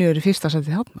 Við viljum vera í fyrsta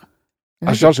sæti þarna.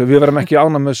 Að sjálfsög, við verðum ekki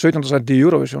ánægð með 17. sæti í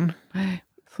Eurovision.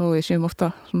 Þó við séum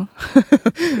ofta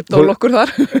dól okkur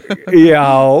þar. Já,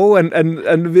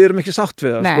 en við erum ekki sátt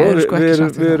við það. Nei, við ekki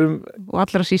sátt við það. Og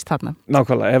allir að síst þarna.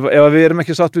 Nákvæmlega, ef við erum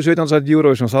ekki sátt við 17. sæti í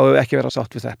Eurovision þá hefur við ekki verið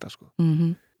sátt við þetta.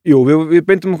 Jú, við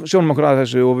beindum sjónum okkur að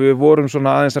þessu og við vorum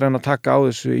svona aðeins að reyna að taka á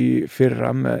þessu í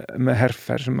fyrra með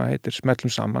herferð sem heitir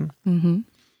Smellum saman.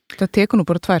 Það tekur nú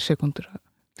bara 2 sekúndur.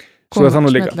 Svo það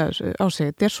nú líka.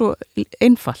 Þetta svo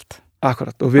einfalt.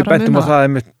 Akkurat, og við bendum á það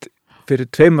einmitt fyrir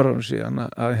 2 árum síðan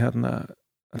að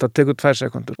það tekur 2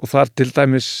 sekúndur og þar til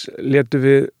dæmis létu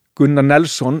við Gunnar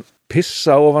Nelson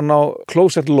pissa ofan á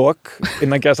klósettlok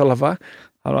innan gæsalafa.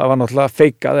 Það var náttúrulega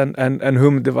feikað en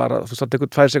hugmyndi var að það tekur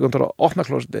 2 sekúndur að opna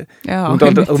klósetti.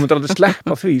 Þú myndir aldrei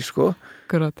sleppa því, sko.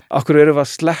 Akkur erum við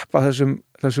að sleppa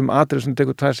þessum atriðum sem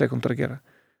tekur 2 sekúndur að gera.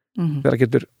 Þegar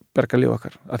getur berga líf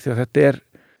okkar. Af því að þetta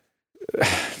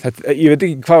ég veit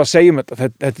ekki hvað að segja um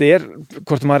þetta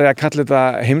hvort maður að kalla þetta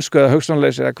heimsku eða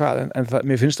hugsanleysi eða hvað, en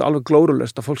mér finnst það alveg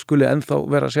glórulaust að fólk skuli ennþá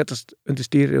vera að setjast undir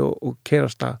stýri og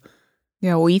keyrast að.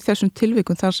 Já, og í þessum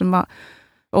tilvikum þar sem að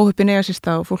óhöppin eiga sér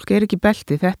stað og fólk ekki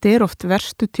belti, þetta oft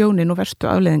verstu tjónin og verstu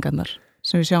afleiðingarnar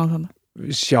sem við sjáum þannig.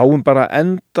 Við sjáum bara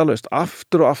endalaust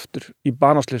aftur og aftur í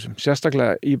banaslysum,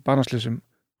 sérstaklega í banaslysum,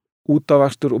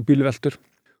 útafakstur og bílveltur.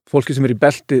 Fólki sem í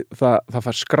belti, það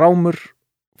fær skrámur,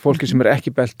 fólki sem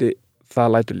ekki í belti,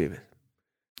 það lætur lífið.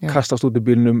 Kastast út í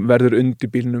bílnum, verður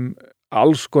undir bílnum,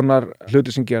 alls konar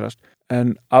hluti sem gerast.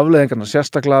 En afleiðingarnar,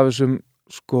 sérstaklega af þessum,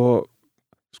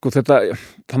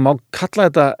 það má kalla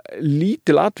þetta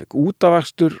lítil atvik,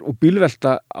 útavakstur og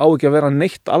bílvelta á ekki að vera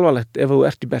neitt alvarlegt ef þú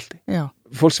ert í belti. Já.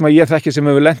 Fólk sem ég þekki sem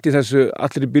hefur lent í þessu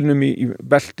allir í bílnum í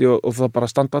belti og það bara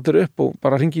standa allir upp og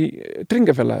bara hringi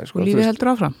tryggingafélagi. Og lífið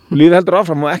heldur áfram. Lífið heldur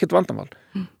áfram og ekkert vandamál.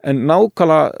 En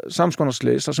nákvæmlega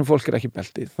samskonaslys, þar sem fólk ekki í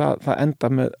belti, það enda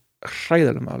með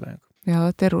hræðilegum afleiðingum. Já,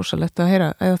 þetta rosalegt að heyra,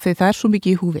 því það svo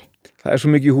mikið í húfi. Það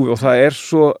svo mikið í húfi og það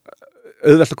svo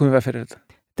auðvelt að koma í veg fyrir þetta.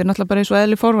 Þetta náttúrulega bara eins og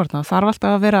eðli forvarna. Það þarf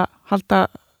alltaf að halda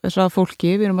þess að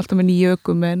fólki, við erum alltaf með 9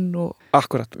 ökumenn og...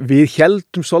 Akkurat, við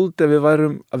héldum svolítið að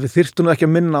við þyrftum ekki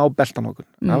að minna á beltanókun.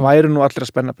 Það væri nú allir að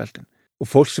spenna beltin. Og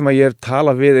fólk sem að ég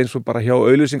tala við eins og bara hjá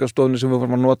auglýsingastofunni sem við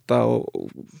vorum að nota og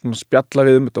spjalla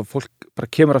við þetta og fólk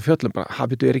bara kemur að fjöllum,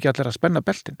 hafiðu ekki allir að spenna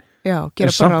beltin. Já,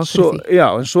 gera bara á fyrir því. Já,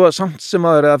 en svo samt sem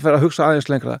að það fer að hugsa aðeins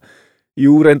lengra.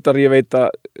 Jú, reyndar, ég veit að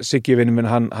Siggi vinur minn,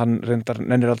 hann reyndar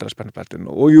nennir aldrei að spenna beltin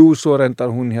og jú, svo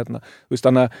reyndar hún þú veist,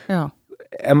 þannig að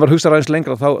ef maður hugsa aðeins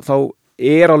lengra þá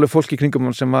alveg fólk í kringum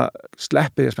hann sem að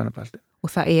sleppi því að spenna beltin.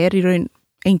 Og það í raun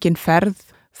engin ferð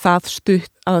það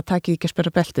stutt að það taki ekki að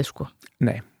spenna belti, sko.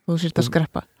 Nei. Þú sést að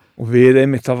skreppa. Og við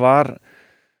einmitt, það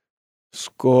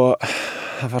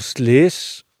var slys,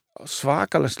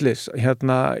 svakalega slys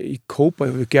í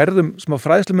Kópavogi. Við gerðum smá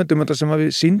fræðslumyndum þetta sem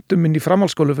við sýndum inn í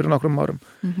framhaldsskólu fyrir nokkrum árum.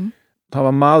 Það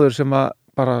var maður sem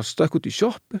bara stökk út í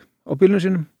sjoppu á bílnum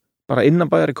sínum, bara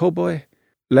innanbæjar í Kópavogi,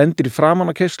 lendir í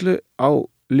framannakeyslu á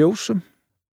ljósum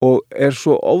og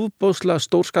svo ofboðslega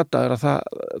stórskaddaður að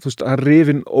það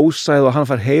rifin ósæð og hann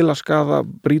fær heilaskaða,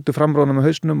 brýtur framróna með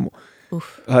hausnum og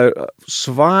það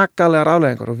svakalegar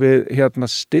afleiðingar og við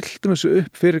stiltum þessu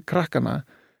upp fyrir krakkana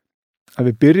að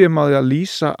við byrjum á því að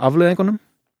lýsa afleiðingunum.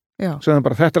 Sem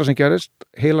bara þetta sem gerist,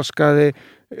 heilaskaði,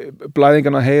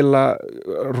 blæðingarna heila,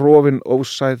 rofin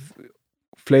ósæð,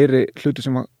 fleiri hluti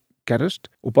sem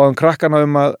gerist og báðum krakkana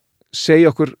að segja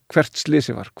okkur hvert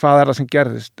slysið var, hvað það sem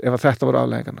gerðist ef þetta voru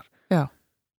afleiðingarnar. Já.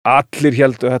 Allir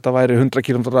héldu að þetta væri 100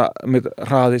 km með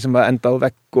hraði sem að enda á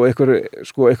vegg og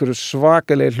einhverju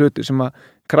svakalegi hluti sem að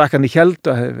krakkarnir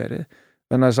héldu að hefði verið.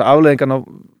 Þannig að þess að afleiðingarna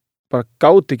bara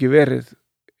gáti ekki verið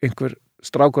einhver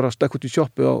strákur að stökk út í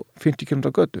sjoppu á 50 km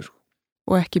götu.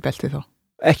 Og ekki belti þá?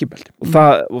 Ekki belti.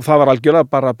 Og það var algjörlega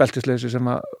bara beltisleysi sem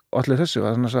að allir þessu.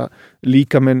 Þannig að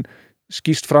líkaminn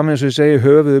skýst fram eins og ég segi,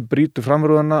 höfuðu brýtur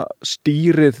framrúðana,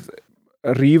 stýrið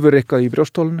rífur eitthvað í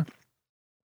brjósthólinu.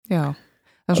 Já,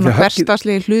 það svona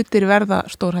hversdagslegi hlutir verða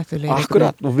stórhættulegir.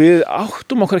 Akkurat, og við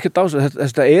áttum okkur ekkert á þessu.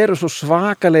 Þetta eru svo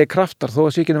svakalegi kraftar þó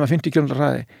að sé ekki nema 50 km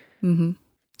hraði.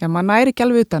 Já, maður næri ekki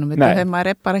alveg utanum þetta þegar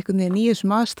maður bara einhvern veginn í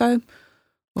þessum aðstæðum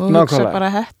og hugsa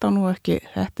bara þetta nú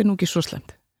ekki svo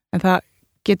slemt. En það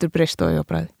getur breyst á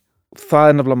augabragði.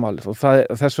 það nefnilega málið og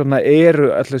þess vegna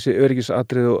eru allir þessi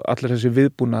öryggisatriði og allir þessi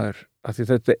viðbúnaður af því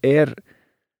það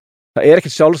er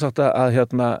ekki sjálfsagt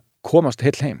að komast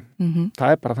heill heim.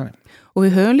 Það bara þannig. Og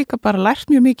við höfum líka bara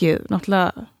lært mjög mikið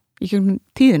náttúrulega í gegnum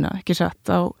tíðina, ekki satt,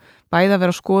 á bæði að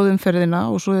vera að skoða umferðina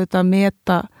og svo þetta að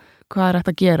meta hvað er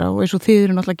hægt að gera og eins og þið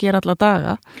eru náttúrulega að gera alla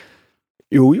daga.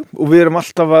 Jú, og við erum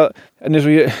alltaf en eins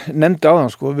og ég nefndi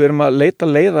áðan, við erum að leita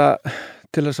leiða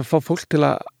til þess að fá fólk til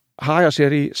að haga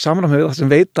sér í samræmi við það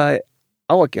sem veita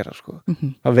á að gera,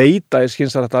 Það veita er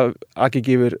skynst að þetta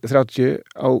AGG yfir 30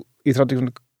 í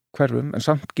 30 hverfum, en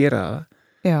samt gera það.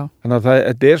 Já. Þannig að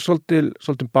þetta er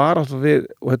svolítið barátta við,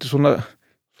 og þetta er svona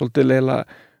svolítið leiðilega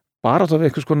barátta við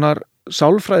einhvers konar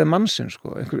sálfræði mannsins,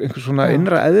 einhvers svona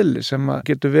innra eðli sem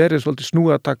getur verið svolítið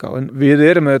snúið að taka á. En við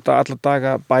erum auðvitað alla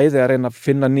daga bæði að reyna að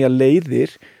finna nýja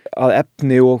leiðir að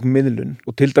efni og miðlun.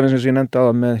 Og til dæmis eins og ég nefndi á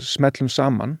það með smellum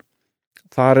saman,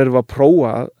 þar erum við að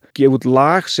prófa að gefa út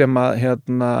lag sem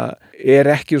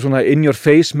er ekki svona in your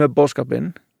face með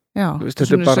boðskapinn. Já,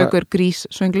 svona sögur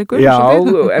gríssöngleikur. Já,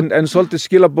 en svolítið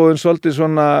skilabóðin, svolítið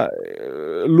svona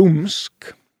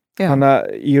lúmsk. Þannig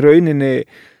að í rauninni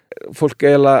fólk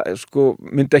eiginlega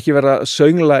myndi ekki vera að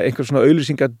söngla einhver svona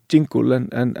auglýsingadjingul en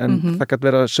það gæti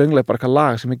vera að söngla bara eitthvað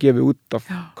lag sem er gefið út af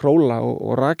Króla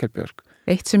og Rakel Björk.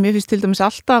 Eitt sem ég finnst til dæmis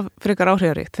alltaf frekar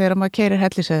áhrifaríkt þegar maður keyrir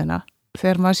Helliseiðina,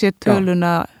 þegar maður sé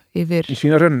töluna yfir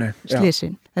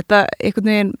slysinn. Þetta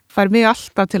einhvern veginn fær mig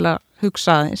alltaf til að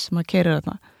hugsa aðeins, maður keyrir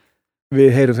þarna.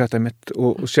 Við heyrum þetta mitt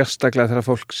og sérstaklega þegar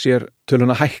fólk sér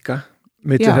töluna hækka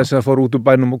milli þess að fór út úr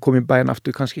bænum og kom í bæinn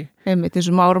aftur kannski. Einmitt, eins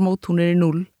og áramót, hún er í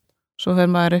 0. Svo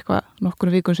fer maður eitthvað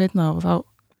nokkru vikum seinna og þá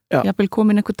jafnvel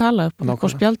komin einhver tala upp á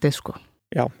spjaldið,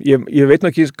 Já, ég veit nú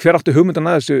ekki hver átti hugmyndan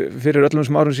að þessu fyrir öllum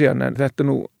þessum árum síðan, en þetta er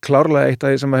nú klárlega eitt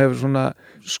af því sem hefur svona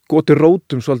skoti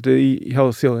rótum svolítið hjá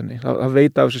þjóðinni. Það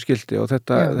veit af þessu skilti og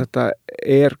þetta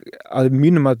er að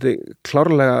mínum að þetta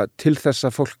klárlega til þess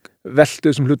að fólk velti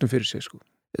þessum hlutum fyrir sig,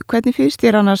 Hvernig finnst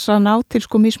þér annars að ná til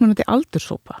mismunandi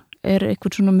aldurshópa? Er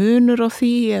eitthvað svona munur á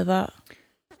því eða?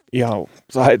 Já,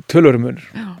 það er töluverður munur.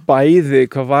 Bæði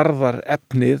hvað varðar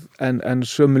efnið en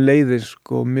sömuleiðis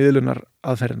miðlunar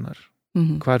aðferðirnar.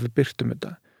 Hvað við birtum þetta.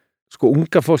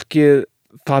 Unga fólkið,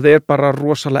 það er bara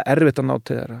rosalega erfitt að ná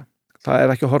til þeirra. Það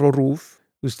er ekki að horfa á RÚV,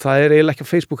 það er eiginlega ekki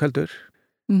á Facebook heldur.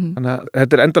 Þannig að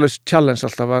þetta er endalaust challenge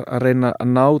alltaf að reyna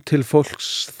að ná til fólks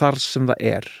þar sem það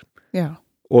er. Já.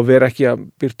 Og vera ekki að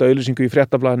birta auglýsingu í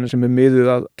fréttablaðinu sem er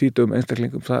miðuð að 20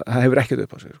 einstaklingum. Það hefur ekkert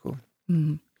upp á sig,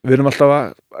 Við erum alltaf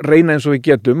að reyna eins og við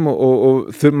getum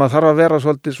og maður þarf að vera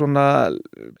svolítið svona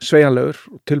sveigjanlegur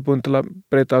og tilbúin til að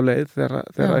breyta af leið þegar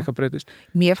eitthvað breytist.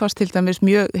 Mér fannst til dæmis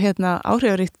mjög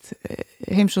áhrifaríkt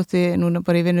heimsótti núna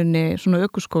bara í vinnunni svona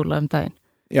ökuskóla daginn.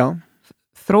 Já.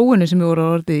 Þróunni sem ég voru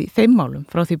orðið í þeim málum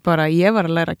frá því bara ég var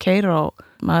að læra að keyra og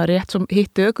maður rétt sem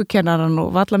hitti ökukennaran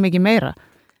og valla mikið meira.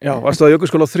 Já, varstu það í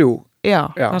ökuskóla 3? Já,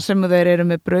 þar sem þeir eru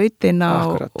með brautina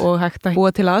og hægt að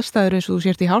búa til aðstæður eins og þú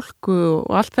sért í hálku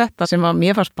og allt þetta sem að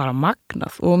mér fannst bara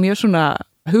magnað og mjög svona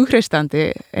hugreistandi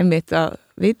einmitt að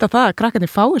vita það að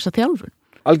krakkarnir fá þessa þjálfun.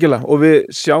 Algjörlega, og við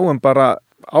sjáum bara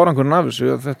árangurinn af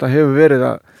þessu að þetta hefur verið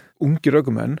að ungir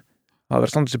ökumenn hafa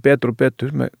verið standað sér betur og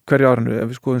betur með hverju árinu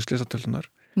ef við skoðum slysatölunar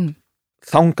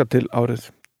þangað til árið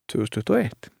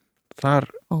 2021. Þar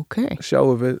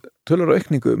sjáum við tölur og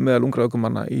aukningu meðal ungra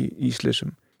ökumanna í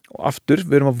slysum. Og aftur,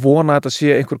 við erum að vona að þetta sé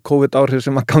einhver COVID-áhrif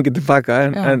sem að gangi tilbaka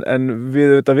en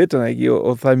við auðvitað vitum það ekki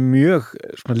og það er mjög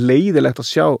leiðilegt að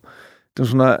sjá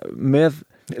svona, með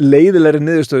leiðilegri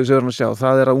niðurstöðu sem við erum að sjá,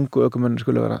 það er að ungu ökumennir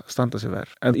skulle vera að standa sig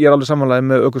verð. En ég er alveg samanlega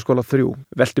með ökuskóla 3,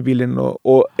 veltubílinn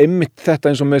og einmitt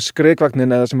þetta eins og með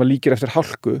skrikvagnin eða sem að líkir eftir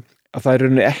hálku, að það er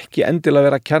rauninni ekki endilega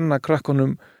verið að kenna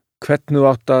krökkunum hvernig þú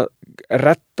átt að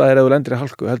retta þér ef þú lendir í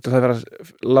hálku, heldur það verið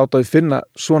að láta þau finna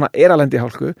svona er að lendi í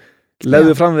hálku,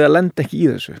 leiðu fram við að lenda ekki í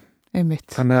þessu. Einmitt.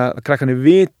 Þannig að krakkarnir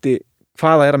viti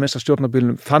hvaða er að missa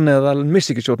stjórnarbílnum, þannig að það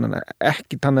missi ekki stjórnina,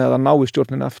 ekki þannig að það nái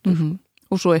stjórnina aftur.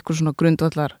 Og svo eitthvað svona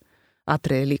grundvallar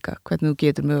atriði líka, hvernig þú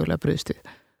getur mögulega brugðist við.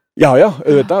 Já,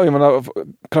 auðvitað, ég meina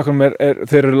krakkarnir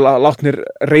þeir eru látnir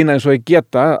reyna eins og þeir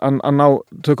geta að ná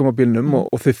tökum á bílnum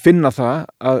og þeir finna það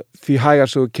að því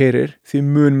hægar sem þú keyrir, því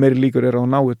mun meiri líkur er að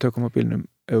þú náir tökum á bílnum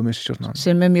ef þú missir stjórnina.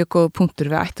 Sem er mjög góð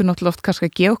punktur, við ættum náttúrulega oft kannski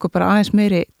að gefa okkur bara aðeins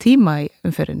meiri tíma í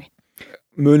umferðinni.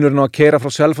 Munurinn á að keyra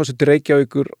frá Selfossi til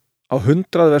Reykjavíkur á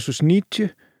 100 versus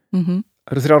 90, það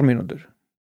eru 3 mínútur.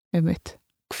 Einmitt.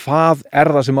 Hvað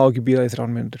er það sem á ekki bíða í 3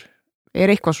 mínútur? Er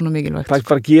eitthvað svona mikilvægt? Það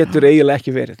bara getur eiginlega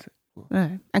ekki verið.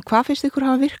 Nei. En hvað finnst ykkur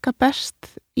hafa virka best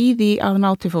í því að ná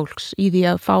til fólks, í því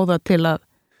að fá það til að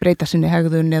breyta sinni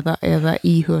hegðun eða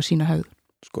íhuga sína hegðun?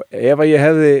 Ef að ég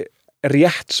hefði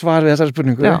rétt svar við þessari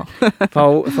spurningu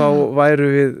þá væru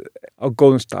við á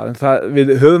góðum stað, en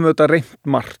við höfum auðvitað reynt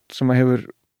margt sem að hefur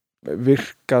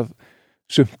virkað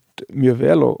sumt mjög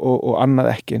vel og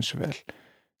annað ekki eins vel.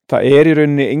 Það í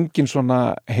rauninni engin svona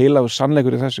heilagur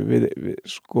sannleikur í þessu. Við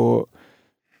sko,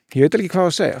 ég veit ekki hvað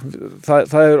að segja.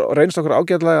 Það er reynst okkur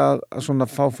ágætlega að svona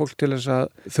fá fólk til þess að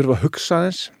þurfa að hugsa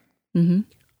aðeins.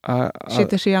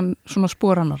 Setja síðan svona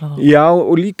sporanar. Já,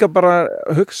 og líka bara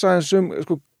hugsa aðeins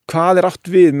sko, hvað er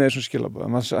átt við með þessum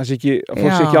skilaboðum. Að fólk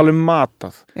sé ekki alveg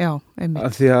matað. Já, einmitt.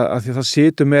 Af því að það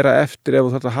situr meira eftir ef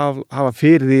þú þarft að hafa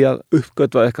fyrir því að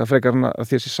uppgötva eitthvað frekar en að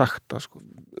því sé sagt það, sko.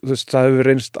 Það hefur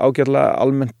reynst ágætlega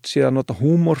almennt síðan að nota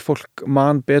húmor, fólk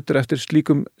man betur eftir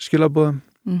slíkum skilaboðum.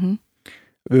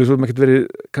 Við höfum ekkert verið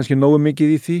kannski nógu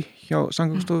mikið í því hjá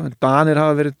Samgöngustofu, en Danir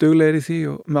hafa verið duglegir í því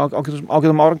og með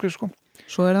ágætum árangri, sko.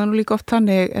 Svo það nú líka oft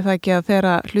þannig, ef það ekki að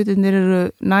þegar hlutirnir eru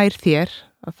nær þér,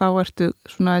 að þá ertu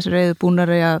svona þessi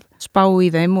reiðubúnari að spá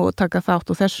í þeim og taka þátt,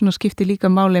 og þess svona skiptir líka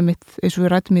máli mitt eins og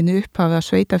við rættum inn upphafi að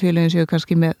sveitafélagin séu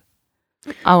kannski með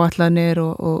áætlanir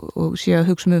og séu að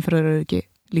hugsa umferðaröryggi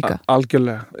líka.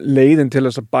 Algjörlega. Leiðin til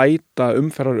þess að bæta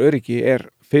umferðaröryggi er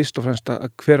fyrst og fremst að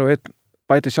hver og einn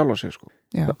bæti sjálf á sig, sko.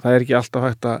 Það er ekki alltaf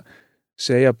hægt að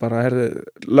segja bara,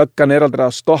 löggan er aldrei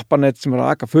að stoppa neitt sem er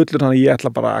að aka fullur, þannig að ég ætla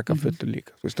bara að aka fullur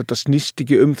líka. Þetta snýst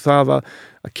ekki um það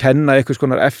að kenna einhvers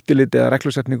konar eftirliti eða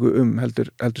reglusetningu heldur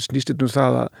snýst þetta um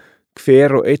það að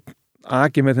hver og einn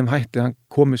aki með þeim hætti, hann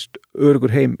komist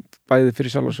örugur heim bæði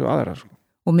fyrir sjálf og sig og aðra, sko.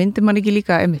 Og myndir man ekki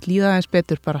líka líða eins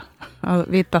betur bara að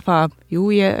vita það,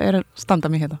 jú, ég er að standa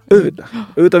mig hérna.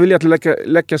 Auðvitað vil ég allir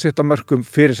leggja sitt á mörkum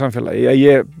fyrir samfélagi.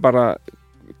 Ég bara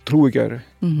trúi ekki öðru.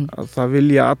 Að það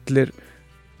vilja allir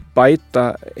bæta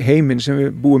heiminn sem við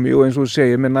búum í, og eins og þú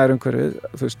segir með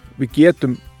nærumhverfið, við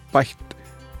getum bætt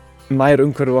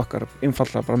nærumhverfið okkar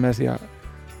einfaldlega bara með því að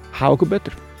hafa okkur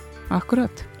betur.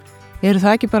 Akkurat. Eru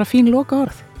það ekki bara fín loka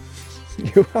orð?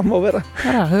 Jú, það má vera.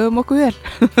 Höfum okkur vel.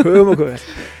 Höfum okkur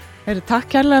vel. Takk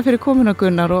kærlega fyrir komuna,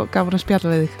 Gunnar, og gaman að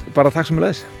spjalla við þig. Bara takk sem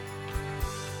leiðis.